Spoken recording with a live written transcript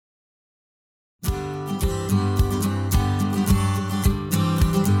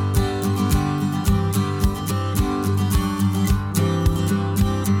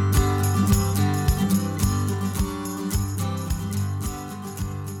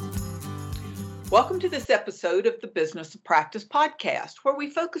Welcome to this episode of the Business of Practice podcast, where we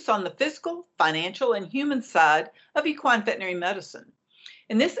focus on the physical, financial, and human side of equine veterinary medicine.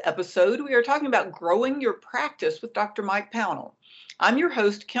 In this episode, we are talking about growing your practice with Dr. Mike Pownall. I'm your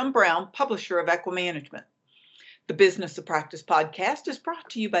host, Kim Brown, publisher of EquiManagement. The Business of Practice podcast is brought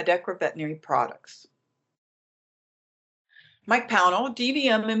to you by Dechra Veterinary Products. Mike Pownall,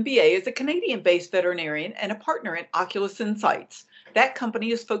 DVM MBA, is a Canadian-based veterinarian and a partner in Oculus Insights. That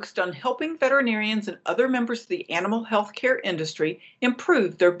company is focused on helping veterinarians and other members of the animal healthcare industry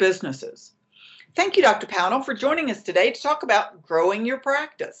improve their businesses. Thank you, Dr. Pownall, for joining us today to talk about growing your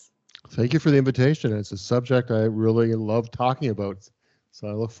practice. Thank you for the invitation. It's a subject I really love talking about, so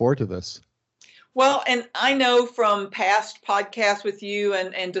I look forward to this. Well, and I know from past podcasts with you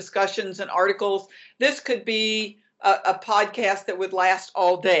and discussions and articles, this could be a podcast that would last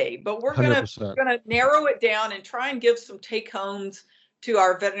all day, but we're going to narrow it down and try and give some take-homes to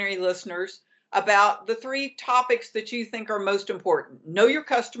our veterinary listeners about the three topics that you think are most important. Know your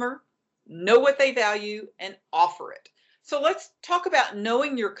customer, know what they value, and offer it. So let's talk about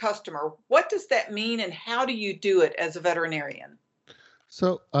knowing your customer. What does that mean, and how do you do it as a veterinarian?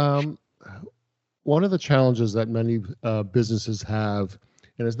 So one of the challenges that many businesses have,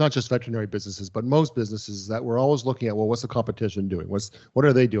 and it's not just veterinary businesses, but most businesses, that we're always looking at, well, what's the competition doing? What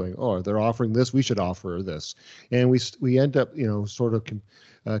are they doing? Oh, they're offering this, we should offer this. And we end up, sort of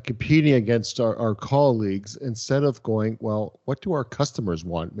competing against our colleagues instead of going, well, what do our customers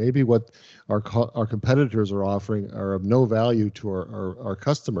want? Maybe what our competitors are offering are of no value to our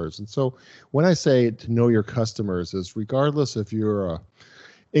customers. And so when I say to know your customers, is regardless if you're a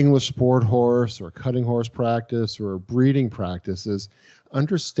English sport horse or cutting horse practice or breeding practices,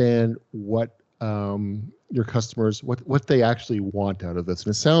 understand what your customers, what they actually want out of this.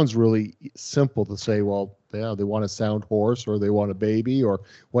 And it sounds really simple to say, well, yeah, they want a sound horse or they want a baby or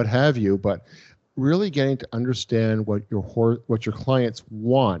what have you, but really getting to understand what your clients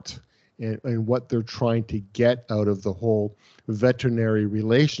want and what they're trying to get out of the whole veterinary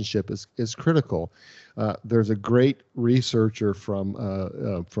relationship is critical. There's a great researcher from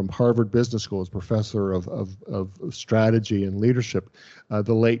Harvard Business School, as professor of strategy and leadership,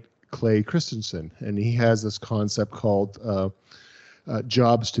 the late Clay Christensen, and he has this concept called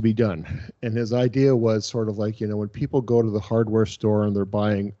jobs to be done. And his idea was sort of like, when people go to the hardware store and they're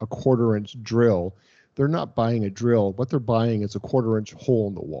buying a 1/4-inch drill, they're not buying a drill. What they're buying is a 1/4-inch hole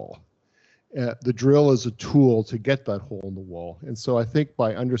in the wall. The drill is a tool to get that hole in the wall. And so I think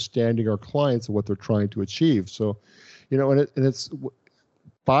by understanding our clients and what they're trying to achieve. So, and it's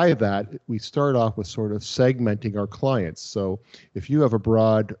by that, we start off with sort of segmenting our clients. So if you have a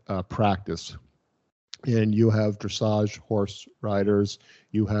broad practice and you have dressage horse riders,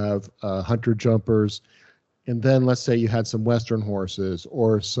 you have hunter jumpers, and then let's say you had some Western horses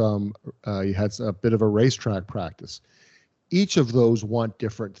or you had a bit of a racetrack practice. Each of those want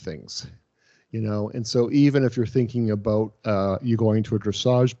different things. And so even if you're thinking about you going to a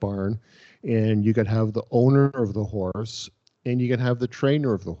dressage barn, and you could have the owner of the horse and you can have the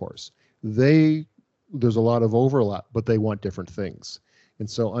trainer of the horse. There's a lot of overlap, but they want different things. And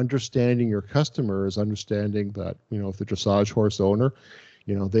so understanding your customer is understanding that, if the dressage horse owner,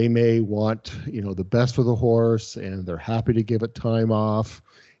 they may want, the best for the horse, and they're happy to give it time off.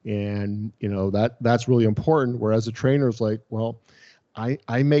 And, that's really important. Whereas a trainer is like, well,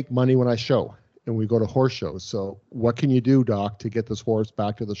 I make money when I show. And we go to horse shows. So what can you do, doc, to get this horse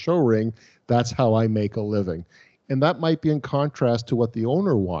back to the show ring? That's how I make a living. And that might be in contrast to what the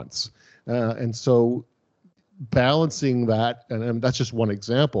owner wants. And so balancing that, and that's just one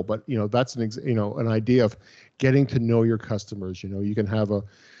example, but, that's an idea of getting to know your customers. You can have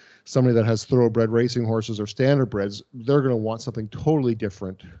somebody that has thoroughbred racing horses or standardbreds. They're going to want something totally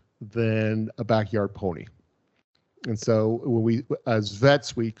different than a backyard pony. And so when we, as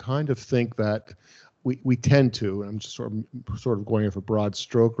vets, we kind of think that we tend to, and I'm just sort of going with a broad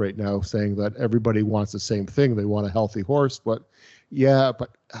stroke right now, saying that everybody wants the same thing. They want a healthy horse, but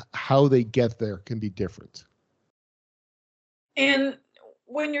how they get there can be different. And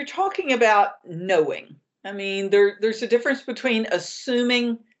when you're talking about knowing, I mean, there's a difference between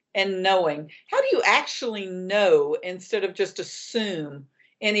assuming and knowing. How do you actually know instead of just assume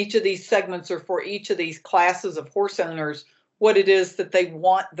in each of these segments or for each of these classes of horse owners what it is that they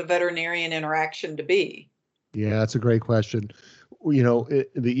want the veterinarian interaction to be? Yeah, that's a great question. The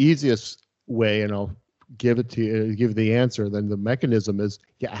easiest way, and I'll give it to you, give the answer, then the mechanism is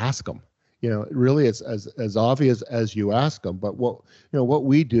you ask them. Really it's as obvious as you ask them. But what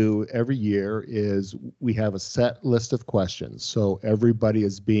we do every year is we have a set list of questions. So everybody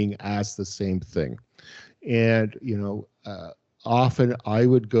is being asked the same thing. And, often I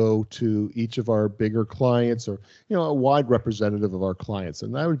would go to each of our bigger clients, or a wide representative of our clients,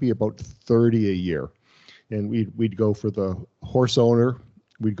 and that would be about 30 a year. And we'd go for the horse owner,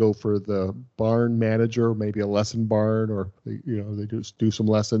 we'd go for the barn manager, maybe a lesson barn, or they just do some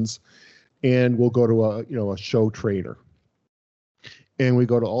lessons, and we'll go to a show trainer. And we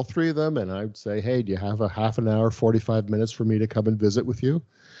go to all three of them, and I'd say, hey, do you have a half an hour, 45 minutes for me to come and visit with you?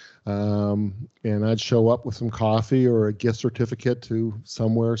 And I'd show up with some coffee or a gift certificate to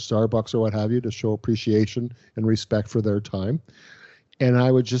somewhere, Starbucks or what have you, to show appreciation and respect for their time. And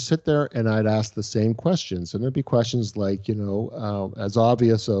I would just sit there and I'd ask the same questions. And it'd be questions like, as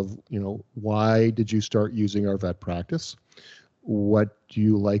obvious of, why did you start using our vet practice? What do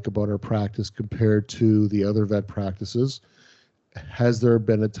you like about our practice compared to the other vet practices? Has there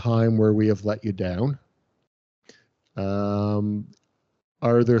been a time where we have let you down?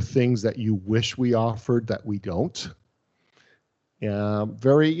 Are there things that you wish we offered that we don't? So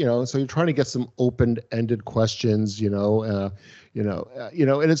you're trying to get some open-ended questions, and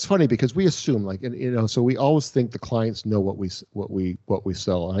it's funny because we assume so we always think the clients know what we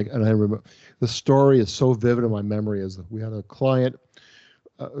sell. And I remember the story is so vivid in my memory. Is we had a client,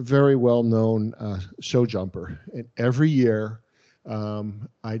 a very well-known show jumper, and every year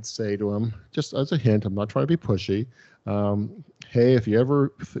I'd say to him, just as a hint, I'm not trying to be pushy, hey, if you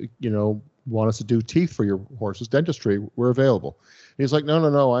ever want us to do teeth for your horse's dentistry, we're available. And he's like,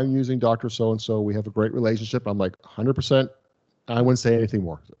 no, I'm using Dr. So-and-so. We have a great relationship. I'm like, 100%. I wouldn't say anything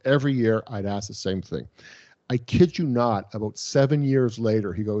more. Every year I'd ask the same thing. I kid you not, about 7 years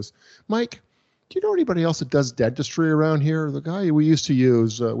later, he goes, Mike, do you know anybody else that does dentistry around here? The guy we used to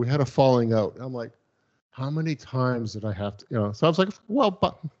use, we had a falling out. I'm like, how many times did I have to, so I was like, well,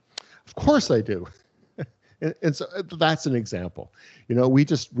 but of course I do. And so that's an example. We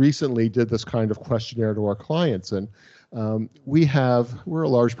just recently did this kind of questionnaire to our clients, and we're a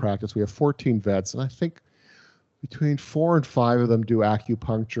large practice. We have 14 vets, and I think between 4 and 5 of them do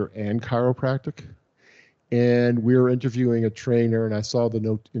acupuncture and chiropractic. And we were interviewing a trainer, and I saw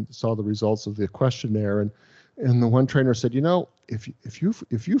the results of the questionnaire, and the one trainer said,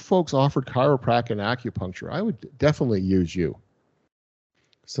 if you folks offered chiropractic and acupuncture, I would definitely use you.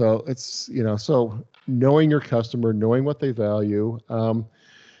 So it's, so knowing your customer, knowing what they value. I'll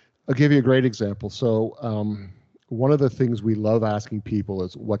give you a great example. So one of the things we love asking people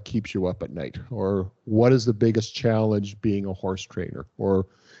is what keeps you up at night, or what is the biggest challenge being a horse trainer or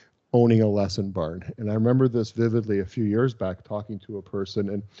owning a lesson barn. And I remember this vividly a few years back talking to a person,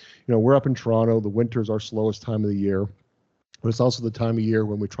 and we're up in Toronto. The winter's our slowest time of the year. But it's also the time of year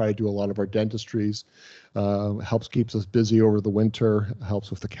when we try to do a lot of our dentistries. Keeps us busy over the winter, helps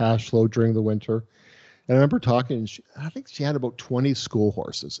with the cash flow during the winter. And I remember talking, I think she had about 20 school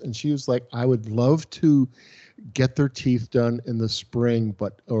horses. And she was like, I would love to get their teeth done in the spring,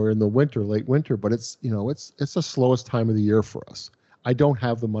 or in the winter, late winter, but it's the slowest time of the year for us. I don't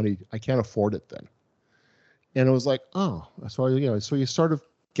have the money. I can't afford it then. And it was like, oh, so you sort of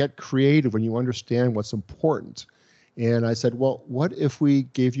get creative when you understand what's important. And I said, well, what if we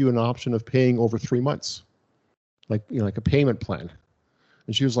gave you an option of paying over 3 months, like a payment plan?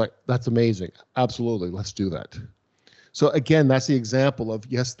 And she was like, that's amazing. Absolutely. Let's do that. So again, that's the example of,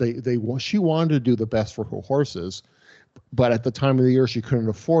 yes, she wanted to do the best for her horses, but at the time of the year, she couldn't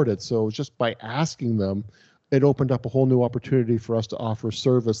afford it. So just by asking them, it opened up a whole new opportunity for us to offer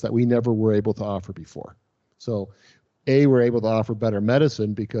service that we never were able to offer before. So we're able to offer better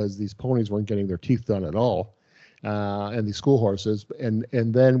medicine because these ponies weren't getting their teeth done at all. And these school horses, and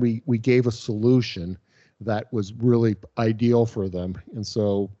then we gave a solution that was really ideal for them. And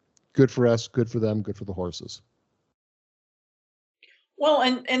so good for us, good for them, good for the horses. Well,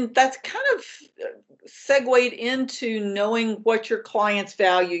 and that's kind of segued into knowing what your clients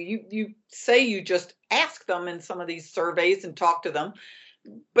value. You say you just ask them in some of these surveys and talk to them.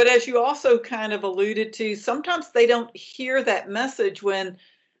 But as you also kind of alluded to, sometimes they don't hear that message when,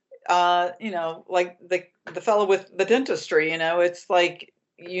 like the fellow with the dentistry, it's like,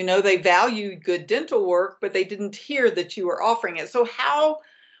 they value good dental work, but they didn't hear that you were offering it. So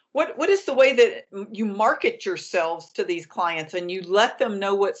what is the way that you market yourselves to these clients and you let them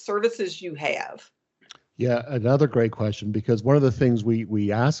know what services you have? Yeah, another great question, because one of the things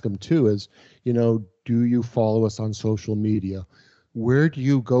we ask them too is, do you follow us on social media? Where do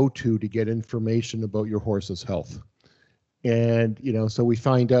you go to get information about your horse's health? And, so we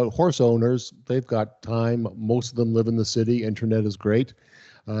find out horse owners, they've got time. Most of them live in the city. Internet is great.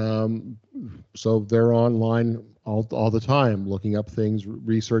 So they're online all the time, looking up things,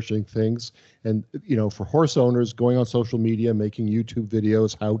 researching things. And, for horse owners, going on social media, making YouTube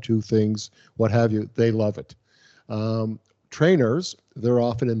videos, how-to things, what have you, they love it. trainers, they're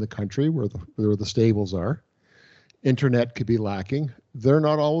often in the country where the stables are. Internet could be lacking. They're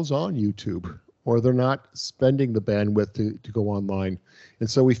not always on YouTube, or they're not spending the bandwidth to go online. And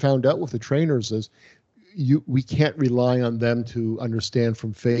so we found out with the trainers is we can't rely on them to understand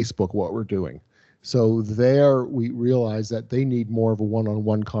from Facebook what we're doing. So there we realize that they need more of a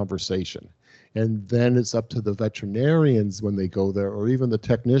one-on-one conversation. And then it's up to the veterinarians when they go there, or even the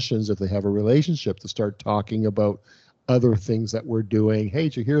technicians, if they have a relationship, to start talking about other things that we're doing. Hey,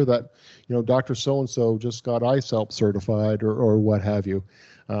 did you hear that, Dr. So-and-so just got ISELP certified, or what have you.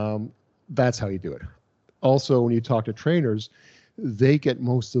 That's how you do it. Also, when you talk to trainers, they get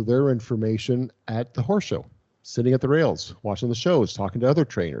most of their information at the horse show, sitting at the rails, watching the shows, talking to other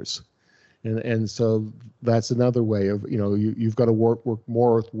trainers. And so that's another way of, you've got to work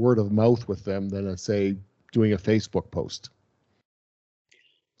more with word of mouth with them than, say, doing a Facebook post.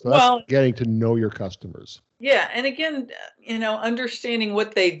 So that's getting to know your customers. Yeah. And again, understanding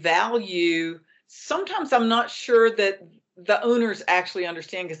what they value. Sometimes I'm not sure that the owners actually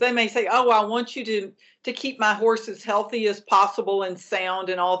understand, because they may say, oh, I want you to keep my horse as healthy as possible and sound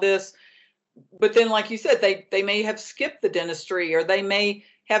and all this. But then, like you said, they may have skipped the dentistry, or they may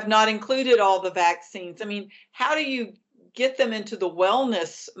have not included all the vaccines. I mean, how do you get them into the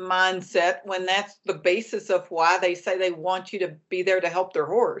wellness mindset when that's the basis of why they say they want you to be there to help their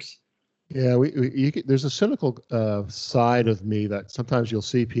horse? Yeah, there's a cynical side of me that sometimes you'll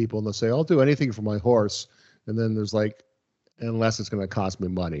see people and they'll say, I'll do anything for my horse. And then there's like, unless it's going to cost me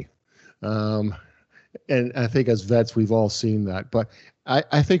money. And I think as vets, we've all seen that. But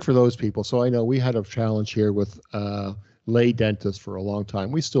I think for those people, so I know we had a challenge here with lay dentists for a long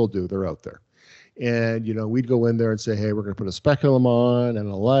time. We still do. They're out there. And, we'd go in there and say, hey, we're going to put a speculum on and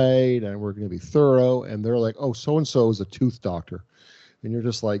a light, and we're going to be thorough. And they're like, oh, so-and-so is a tooth doctor. And you're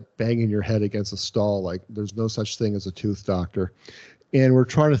just like banging your head against a stall, like there's no such thing as a tooth doctor. And we're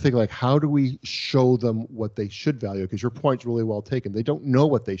trying to think, like, how do we show them what they should value? Because your point's really well taken. They don't know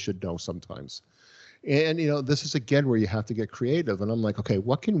what they should know sometimes. And, this is, again, where you have to get creative. And I'm like, okay,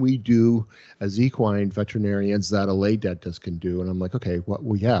 what can we do as equine veterinarians that a lay dentist can do? And I'm like, okay,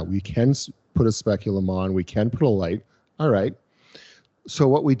 we can put a speculum on. We can put a light. All right. So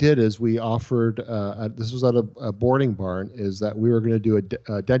what we did is we offered, this was at a boarding barn, is that we were going to do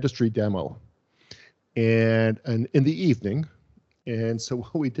a dentistry demo and in the evening. And so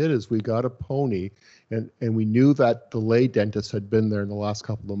what we did is we got a pony, and we knew that the lay dentist had been there in the last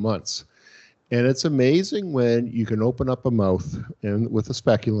couple of months. And it's amazing when you can open up a mouth and with a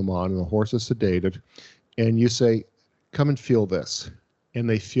speculum on and the horse is sedated, and you say, come and feel this. And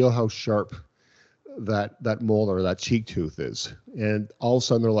they feel how sharp that molar or that cheek tooth is. And all of a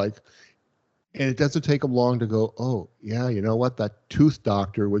sudden they're like, and it doesn't take them long to go, oh, yeah, you know what? That tooth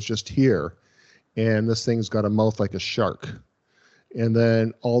doctor was just here, and this thing's got a mouth like a shark. And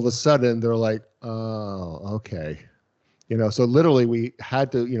then all of a sudden they're like, oh, okay. So literally we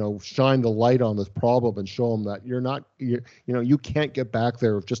had to, shine the light on this problem and show them that you can't get back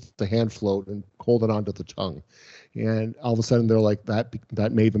there with just the hand float and hold it onto the tongue. And all of a sudden they're like,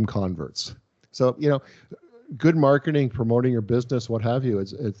 that made them converts. So, good marketing, promoting your business, what have you,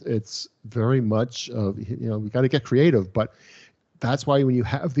 it's very much of, we got to get creative, but that's why when you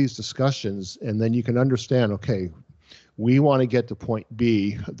have these discussions and then you can understand, okay, we want to get to point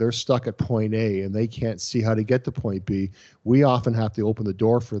B, they're stuck at point A and they can't see how to get to point B. We often have to open the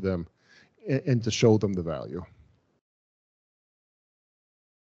door for them and to show them the value.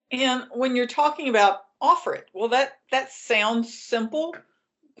 And when you're talking about offer it, well, that sounds simple,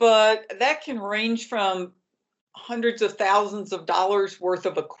 but that can range from hundreds of thousands of dollars worth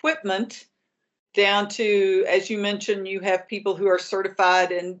of equipment down to, as you mentioned, you have people who are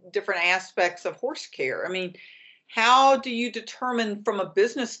certified in different aspects of horse care. I mean, how do you determine from a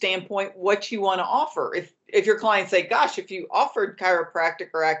business standpoint what you want to offer? If your clients say, gosh, if you offered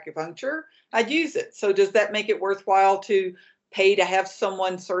chiropractic or acupuncture, I'd use it. So does that make it worthwhile to pay to have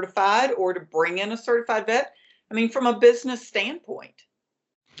someone certified or to bring in a certified vet? I mean, from a business standpoint.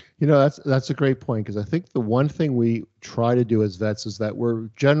 That's a great point, because I think the one thing we try to do as vets is that we're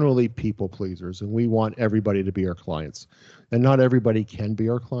generally people pleasers and we want everybody to be our clients, and not everybody can be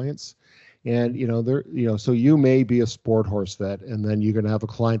our clients. And, so you may be a sport horse vet, and then you're going to have a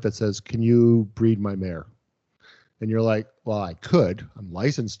client that says, can you breed my mare? And you're like, well, I could. I'm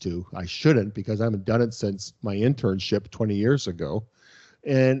licensed to. I shouldn't, because I haven't done it since my internship 20 years ago.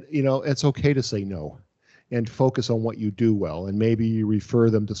 And, it's okay to say no. and focus on what you do well. And maybe you refer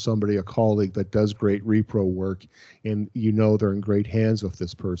them to somebody, a colleague that does great repro work, and you know they're in great hands with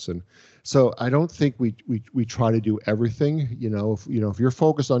this person. So I don't think we try to do everything. If you're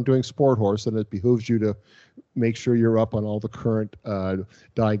focused on doing sport horse, then it behooves you to make sure you're up on all the current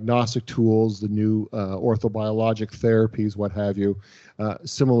diagnostic tools, the new orthobiologic therapies, what have you.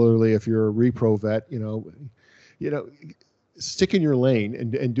 Similarly, if you're a repro vet, stick in your lane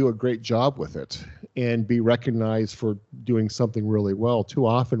and do a great job with it and be recognized for doing something really well. Too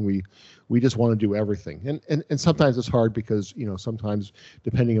often we just want to do everything. And sometimes it's hard because, sometimes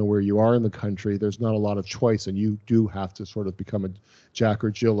depending on where you are in the country, there's not a lot of choice and you do have to sort of become a Jack or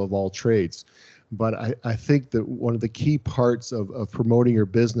Jill of all trades. But I think that one of the key parts of promoting your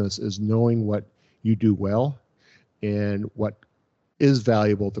business is knowing what you do well and what is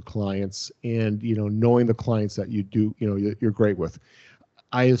valuable to clients, and knowing the clients that you do you're great with.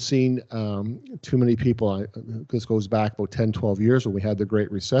 I have seen too many people. This goes back about 10-12 years when we had the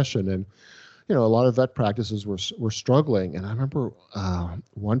Great Recession, and a lot of vet practices were struggling. And I remember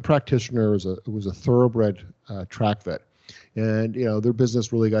one practitioner was a thoroughbred track vet, and their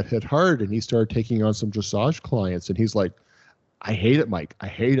business really got hit hard, and he started taking on some dressage clients, and he's like, I hate it, Mike. I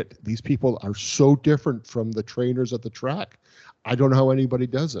hate it. These people are so different from the trainers at the track. I don't know how anybody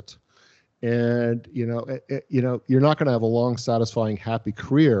does it. And, you're not going to have a long, satisfying, happy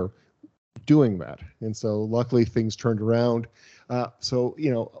career doing that. And so luckily things turned around. So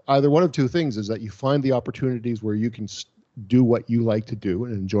either one of two things is that you find the opportunities where you can do what you like to do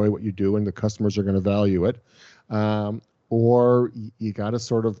and enjoy what you do, and the customers are going to value it. Or you got to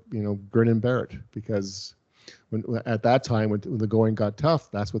sort of, grin and bear it, because at that time, when the going got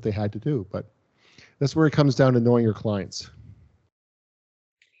tough, that's what they had to do. But that's where it comes down to knowing your clients.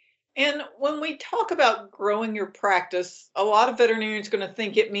 And when we talk about growing your practice, a lot of veterinarians are going to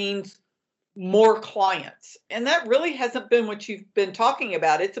think it means more clients. And that really hasn't been what you've been talking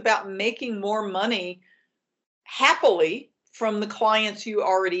about. It's about making more money happily from the clients you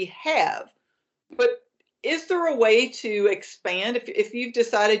already have. But is there a way to expand? If you've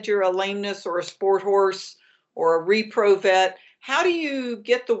decided you're a lameness or a sport horse or a repro vet, how do you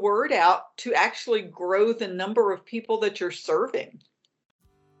get the word out to actually grow the number of people that you're serving?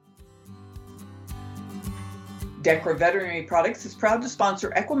 Dechra Veterinary Products is proud to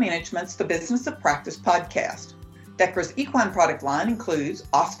sponsor Equimanagement's The Business of Practice podcast. Dechra's equine product line includes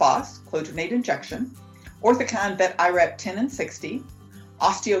Osphos, Clodronate Injection, Orthokine Vet IRAP 10 and 60,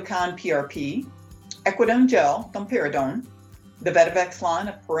 Osteokine PRP, Equidone Gel, Domperidone, the Vetivex line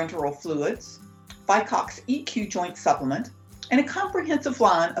of parenteral fluids, Vicox EQ Joint Supplement, and a comprehensive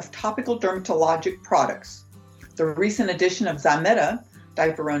line of topical dermatologic products. The recent addition of Zymeta,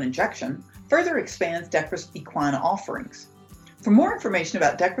 Diaperone Injection, further expands Dechra's equine offerings. For more information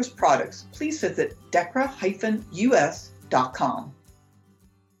about Dechra's products, please visit dechra-us.com.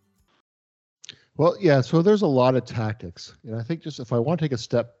 Well, yeah, so there's a lot of tactics. And I think just if I want to take a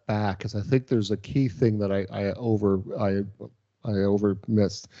step back, because I think there's a key thing that I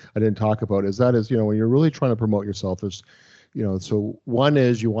missed, I didn't talk about, is when you're really trying to promote yourself, there's, so one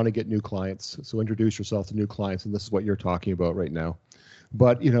is you want to get new clients. So introduce yourself to new clients, and this is what you're talking about right now.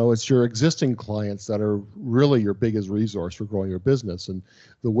 But, it's your existing clients that are really your biggest resource for growing your business. And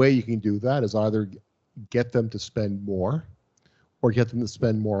the way you can do that is either get them to spend more or get them to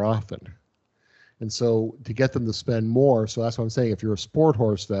spend more often. And so to get them to spend more, so that's what I'm saying, if you're a sport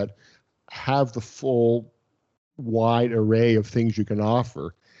horse vet, have the full wide array of things you can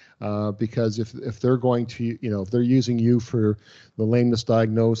offer. Because if they're going to, if they're using you for the lameness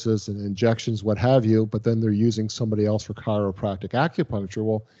diagnosis and injections, what have you, but then they're using somebody else for chiropractic acupuncture,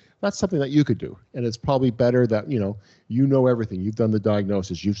 well, that's something that you could do. And it's probably better that, you know everything. You've done the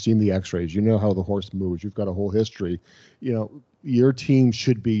diagnosis. You've seen the x-rays. You know how the horse moves. You've got a whole history. Your team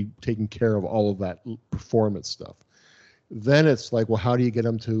should be taking care of all of that performance stuff. Then it's like, well, how do you get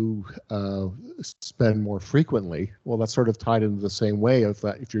them to spend more frequently? Well, that's sort of tied into the same way of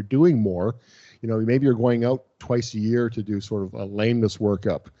that. If you're doing more, maybe you're going out twice a year to do sort of a lameness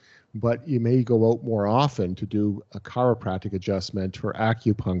workup, but you may go out more often to do a chiropractic adjustment or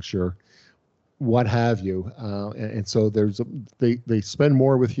acupuncture, what have you. And so they spend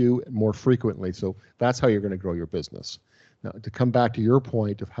more with you more frequently. So that's how you're going to grow your business. Now, to come back to your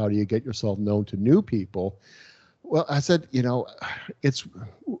point of how do you get yourself known to new people, well, I said, it's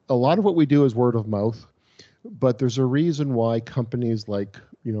a lot of what we do is word of mouth, but there's a reason why companies like,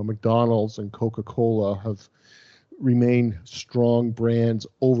 McDonald's and Coca-Cola have remained strong brands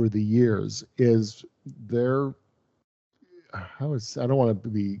over the years. Is they're always in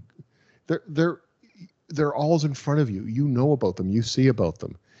front of you. You know about them. You see about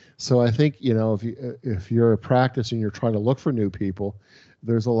them. So I think, if you're a practice and you're trying to look for new people,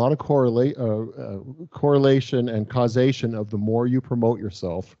 there's a lot of correlation and causation of the more you promote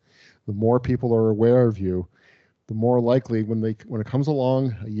yourself, the more people are aware of you, the more likely when it comes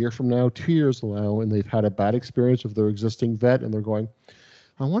along a year from now, 2 years from now, and they've had a bad experience with their existing vet and they're going,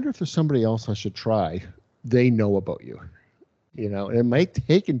 I wonder if there's somebody else I should try. They know about you. And it might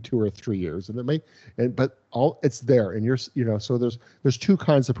take in 2 or 3 years, but it's there, and so there's two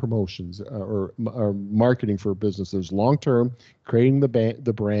kinds of promotions or marketing for a business. There's long term, creating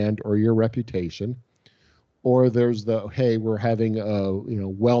the brand or your reputation, or there's hey, we're having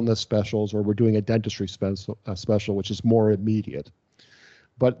wellness specials, or we're doing a dentistry special, which is more immediate.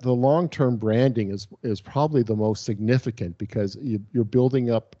 But the long term branding is probably the most significant, because you're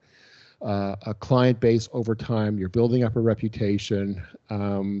building up a client base over time. You're building up a reputation.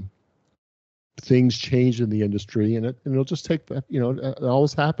 Things change in the industry, and it'll just take, it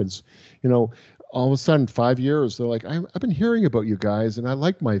always happens. All of a sudden, 5 years, they're like, I've been hearing about you guys, and I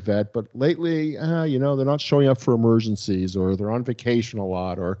like my vet, but lately, they're not showing up for emergencies, or they're on vacation a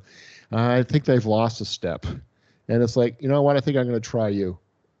lot, or I think they've lost a step. And it's like, you know what? I think I'm going to try you,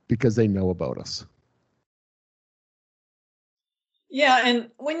 because they know about us. Yeah,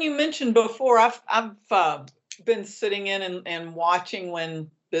 and when you mentioned before, I've been sitting in and watching when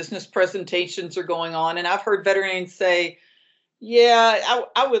business presentations are going on, and I've heard veterinarians say, yeah,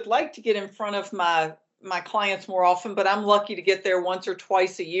 I would like to get in front of my clients more often, but I'm lucky to get there once or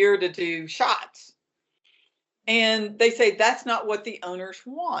twice a year to do shots. And they say that's not what the owners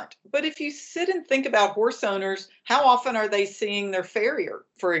want. But if you sit and think about horse owners, how often are they seeing their farrier,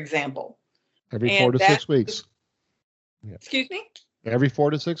 for example? Every 4 to 6 weeks. Yeah. Excuse me? Every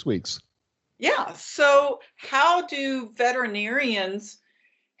 4 to 6 weeks. Yeah. So how do veterinarians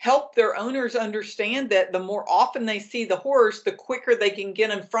help their owners understand that the more often they see the horse, the quicker they can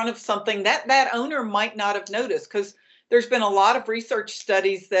get in front of something that owner might not have noticed? Because there's been a lot of research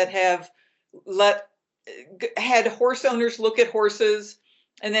studies that have had horse owners look at horses,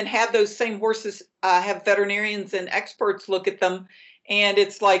 and then have those same horses have veterinarians and experts look at them. And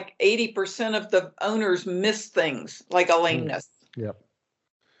it's like 80% of the owners miss things like a lameness. Yep.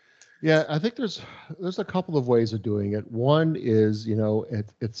 Yeah, I think there's a couple of ways of doing it. One is,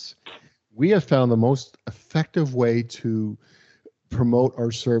 we have found the most effective way to promote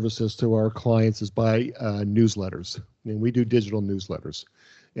our services to our clients is by newsletters. And we do digital newsletters.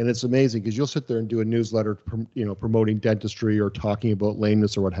 And it's amazing, because you'll sit there and do a newsletter, promoting dentistry or talking about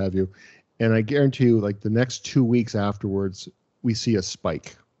lameness or what have you. And I guarantee you, like the next 2 weeks afterwards, we see a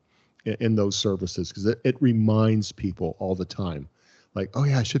spike in those services, because it reminds people all the time. Like, oh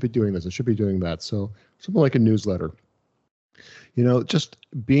yeah, I should be doing this, I should be doing that. So something like a newsletter. Just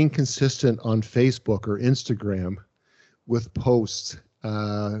being consistent on Facebook or Instagram with posts,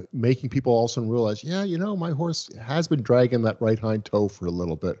 making people also realize, my horse has been dragging that right hind toe for a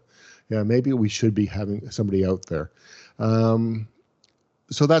little bit. Yeah, maybe we should be having somebody out there.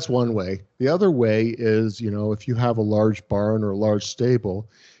 So that's one way. The other way is, if you have a large barn or a large stable,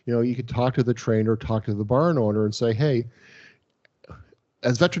 you could talk to the trainer, talk to the barn owner and say, hey,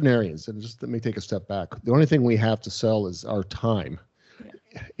 as veterinarians, and just let me take a step back, the only thing we have to sell is our time.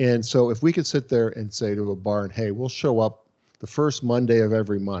 Yeah. And so if we could sit there and say to a barn, hey, we'll show up the first Monday of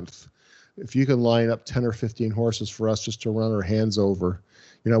every month. If you can line up 10 or 15 horses for us just to run our hands over,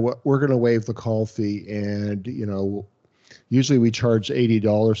 we're going to waive the call fee. And, usually we charge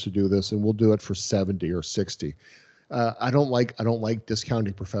 $80 to do this, and we'll do it for 70 or 60. I don't like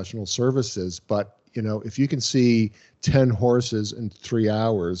discounting professional services, but if you can see 10 horses in 3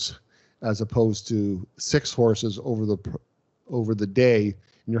 hours, as opposed to 6 horses over the day,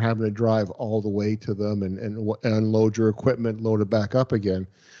 and you're having to drive all the way to them and unload your equipment, load it back up again,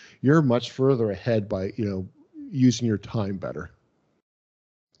 you're much further ahead by using your time better.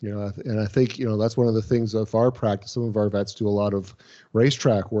 And I think that's one of the things of our practice. Some of our vets do a lot of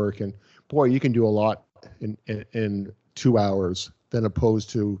racetrack work, and boy, you can do a lot in 2 hours, than opposed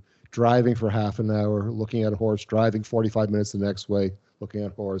to driving for half an hour, looking at a horse, driving 45 minutes the next way, looking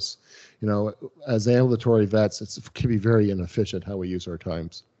at a horse. As ambulatory vets, it can be very inefficient how we use our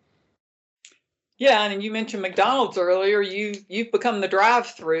times. Yeah, and you mentioned McDonald's earlier. You've become the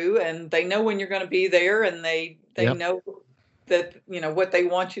drive-through, and they know when you're going to be there, and they yep. know that what they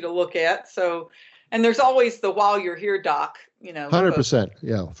want you to look at. So, and there's always the while you're here, doc. 100%.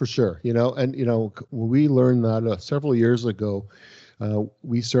 Yeah, for sure. And we learned that several years ago.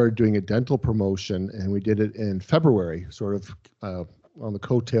 We started doing a dental promotion, and we did it in February, sort of on the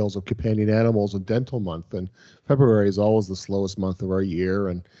coattails of Companion Animals and Dental Month. And February is always the slowest month of our year,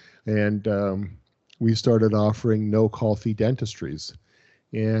 and we started offering no call fee dentistries.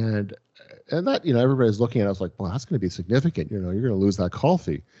 And that, everybody's looking at us like, well, that's going to be significant. You're going to lose that call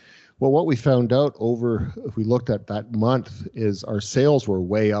fee. Well, what we found out if we looked at that month, is our sales were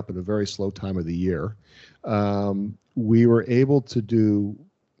way up at a very slow time of the year. We were able to do,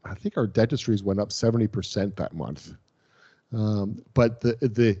 I think our dentistries went up 70% that month. But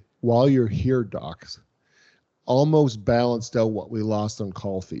the while you're here docs almost balanced out what we lost on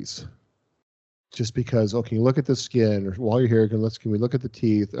call fees. Just because, can you look at the skin, or while you're here, can we look at the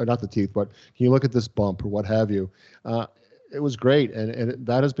teeth, or not the teeth, but can you look at this bump or what have you? It was great, and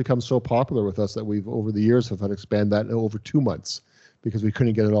that has become so popular with us that we've over the years have had to expand that over 2 months because we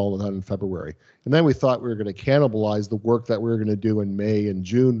couldn't get it all done in February. And then we thought we were going to cannibalize the work that we were going to do in May and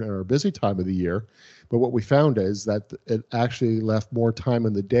June, in our busy time of the year. But what we found is that it actually left more time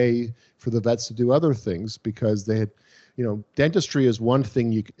in the day for the vets to do other things, because they had, dentistry is one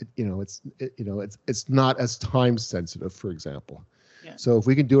thing it's not as time sensitive, for example. Yeah. So if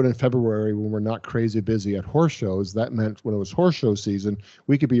we can do it in February when we're not crazy busy at horse shows, that meant when it was horse show season,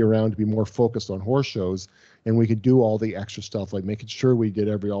 we could be around to be more focused on horse shows, and we could do all the extra stuff, like making sure we did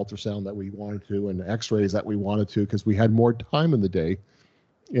every ultrasound that we wanted to and x-rays that we wanted to, because we had more time in the day.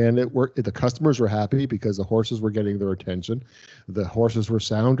 And it worked. The customers were happy because the horses were getting their attention. The horses were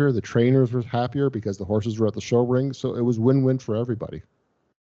sounder. The trainers were happier because the horses were at the show ring. So it was win-win for everybody.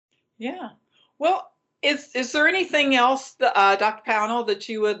 Yeah. Well, is there anything else, Dr. Pownall, that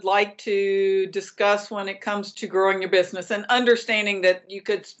you would like to discuss when it comes to growing your business, and understanding that you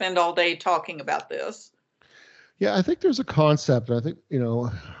could spend all day talking about this? Yeah, I think there's a concept. I think,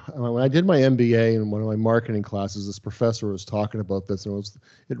 when I did my MBA in one of my marketing classes, this professor was talking about this, and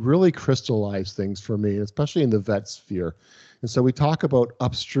it really crystallized things for me, especially in the vet sphere. And so we talk about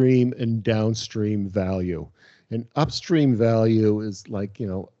upstream and downstream value. And upstream value is like,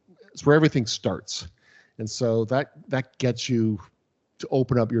 it's where everything starts. And so that gets you to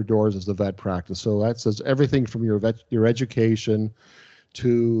open up your doors as a vet practice. So that says everything from your education,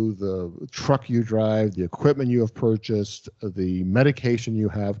 to the truck you drive, the equipment you have purchased, the medication you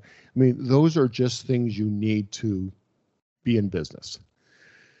have. I mean, those are just things you need to be in business.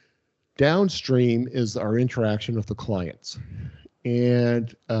 Downstream is our interaction with the clients.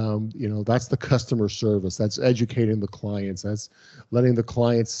 And, that's the customer service. That's educating the clients. That's letting the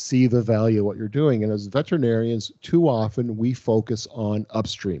clients see the value of what you're doing. And as veterinarians, too often we focus on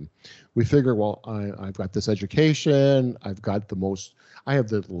upstream. We figure, well, I've got this education. I have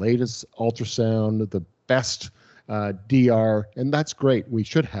the latest ultrasound, the best DR, and that's great. We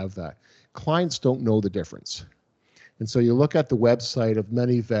should have that. Clients don't know the difference. And so you look at the website of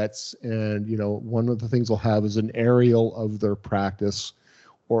many vets, and one of the things they'll have is an aerial of their practice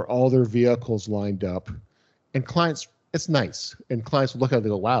or all their vehicles lined up. And clients, it's nice. And clients will look at it and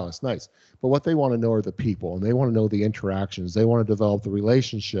go, wow, it's nice. But what they want to know are the people, and they want to know the interactions. They want to develop the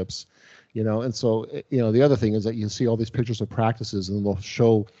relationships, And so, the other thing is that you see all these pictures of practices, and they'll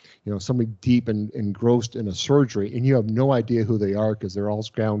show, somebody deep and engrossed in a surgery, and you have no idea who they are because they're all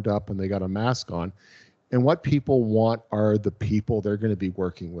gowned up and they got a mask on. And what people want are the people they're going to be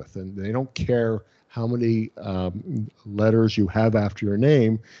working with. And they don't care how many letters you have after your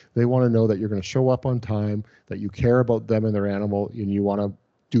name. They want to know that you're going to show up on time, that you care about them and their animal, and you want to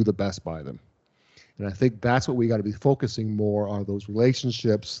do the best by them. And I think that's what we got to be focusing more on, those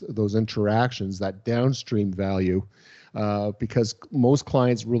relationships, those interactions, that downstream value, because most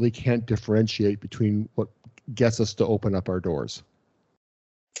clients really can't differentiate between what gets us to open up our doors.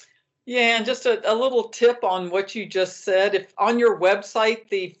 Yeah, and just a little tip on what you just said. If on your website,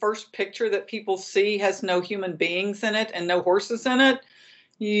 the first picture that people see has no human beings in it and no horses in it,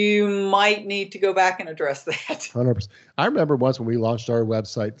 you might need to go back and address that. 100%. I remember once when we launched our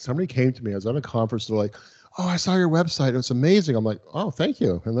website, somebody came to me. I was on a conference. They're like, oh, I saw your website. It's amazing. I'm like, oh, thank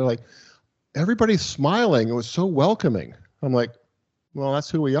you. And they're like, everybody's smiling. It was so welcoming. I'm like, well,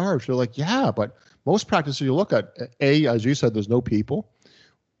 that's who we are. They're like, yeah, but most practices you look at, as you said, there's no people,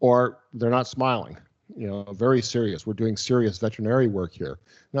 or they're not smiling, very serious. We're doing serious veterinary work here.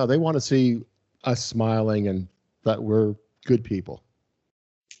 No, they want to see us smiling and that we're good people.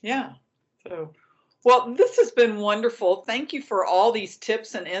 Yeah. So, well, this has been wonderful. Thank you for all these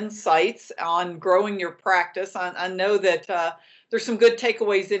tips and insights on growing your practice. I know that there's some good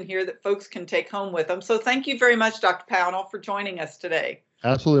takeaways in here that folks can take home with them. So thank you very much, Dr. Pownall, for joining us today.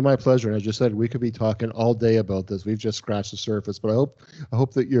 Absolutely, my pleasure. And as you said, we could be talking all day about this. We've just scratched the surface, but I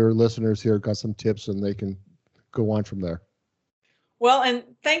hope that your listeners here got some tips and they can go on from there. Well, and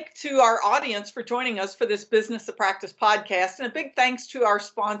thanks to our audience for joining us for this Business of Practice podcast, and a big thanks to our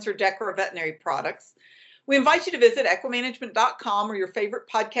sponsor, Dechra Veterinary Products. We invite you to visit equimanagement.com or your favorite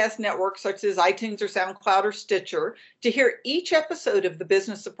podcast network, such as iTunes or SoundCloud or Stitcher, to hear each episode of The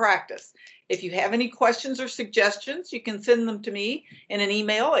Business of Practice. If you have any questions or suggestions, you can send them to me in an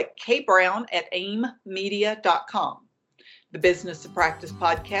email at kbrown@aimmedia.com. The Business of Practice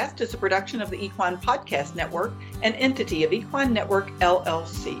podcast is a production of the Equine Podcast Network, an entity of Equine Network,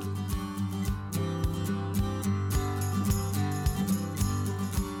 LLC.